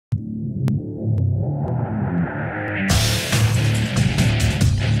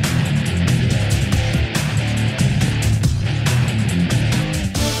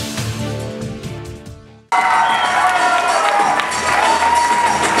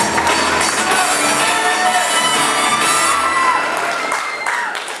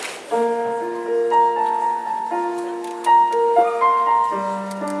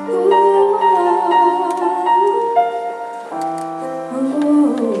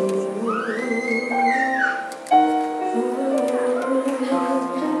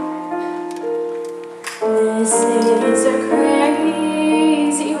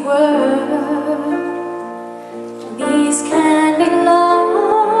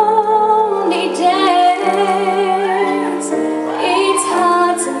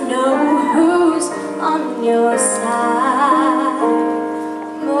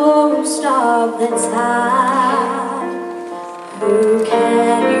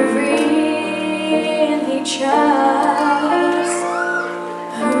trust?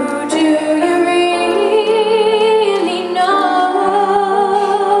 Who do you really know?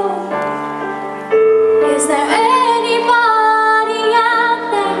 Is there anybody out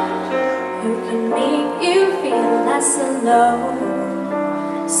there who can make you feel less alone?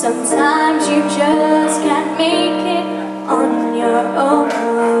 Sometimes you just can't make it on your own.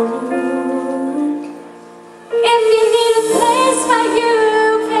 If you need a place where you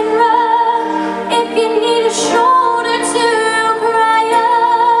can run, if you need a shoulder to cry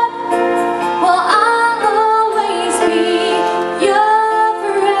on, well, I'll always be your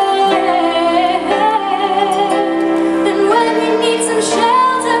friend. And when you need some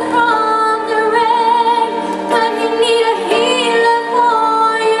shelter from the rain, when you need a healer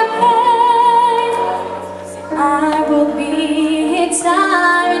for your pain, I will be here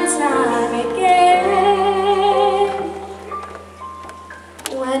time and time again.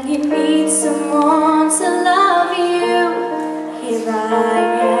 When you need someone to love you, here I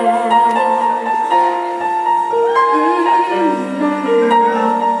am.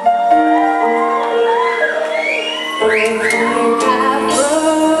 If you have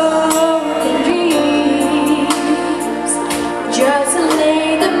broken dreams, just lay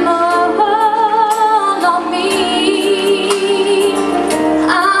them all on me.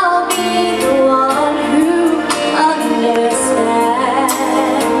 I'll be the one who understands.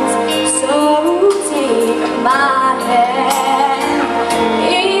 So take my hand.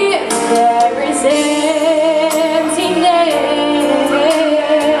 If there is emptiness,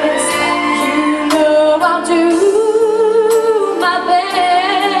 you know I'll do my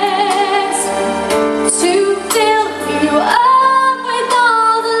best to fill you up with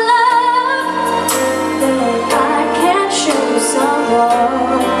all the love that I can show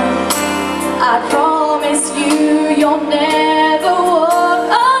someone. I promise you, you'll never walk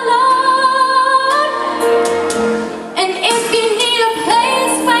alone. And if you need a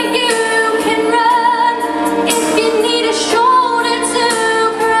place where you can run, if you need a shoulder to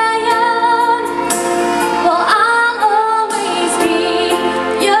cry on, well, I'll always be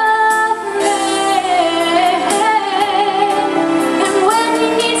your friend. And when you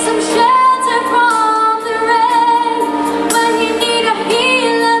need some shelter from the rain, when you need a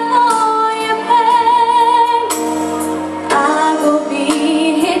healer for your pain, I will be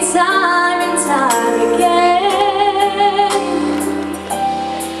here time and time again.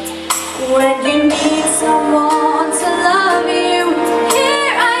 When you need someone to love you,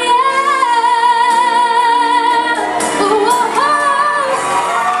 here I am. Whoa.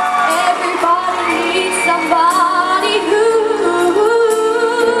 Everybody needs somebody who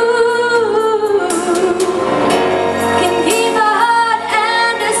can give a heart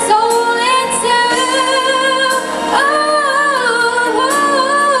and a soul into.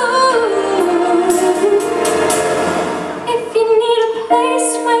 If you need a place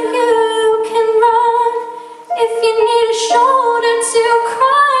where you can run, if you need a shoulder to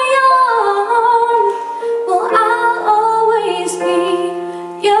cry on, well, I'll always be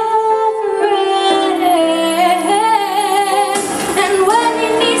your friend. And when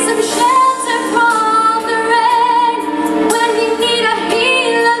you need some shelter from the rain, when you need a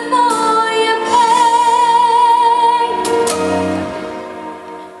healer for your pain,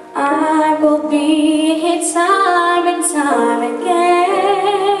 I will be here time and time again.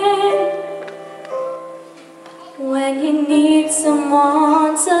 When you need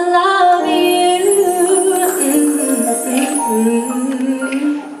someone to love you,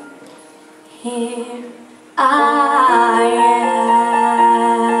 here I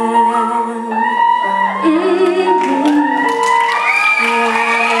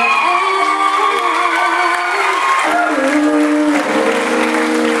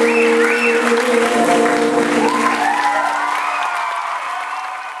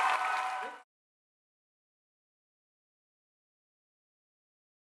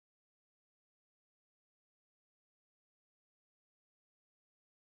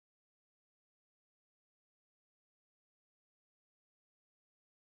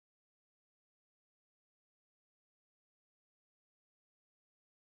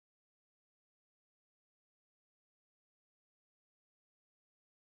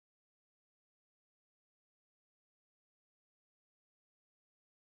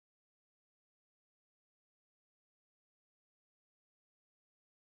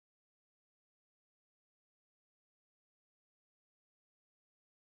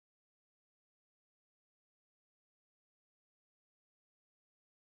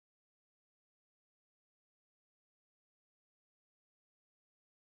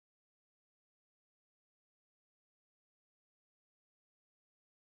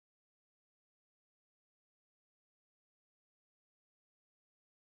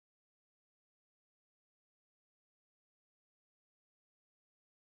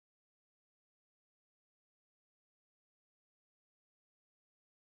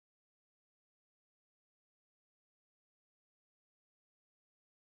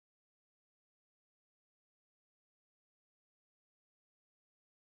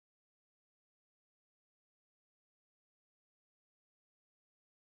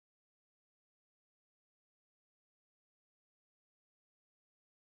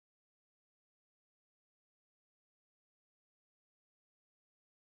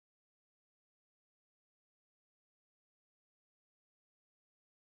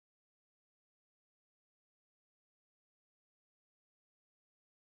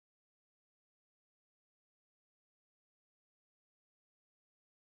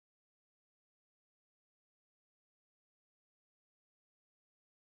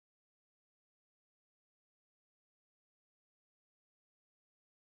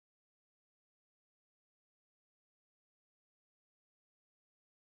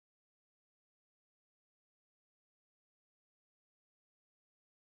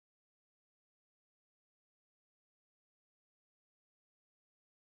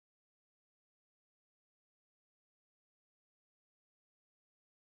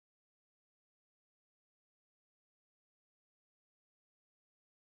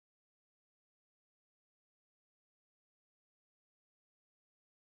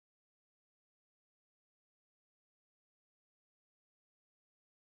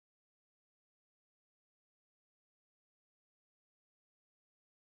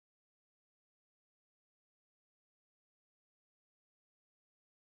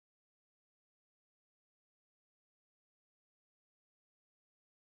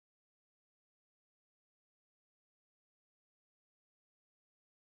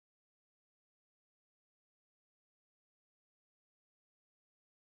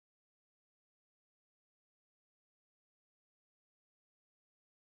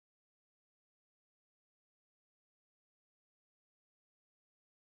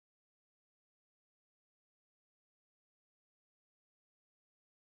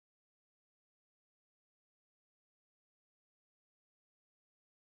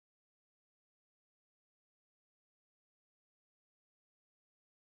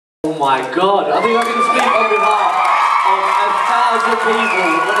Oh my God, I think I can speak on behalf of 1,000 people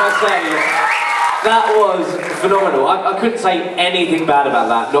when I say that was phenomenal. I couldn't say anything bad about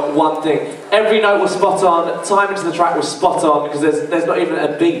that, not one thing. Every note was spot on, timing to the track was spot on, because there's not even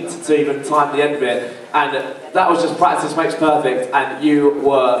a beat to even time the end of it. And that was just practice makes perfect, and you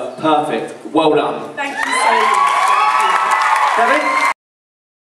were perfect. Well done. Thank you so much. Kevin?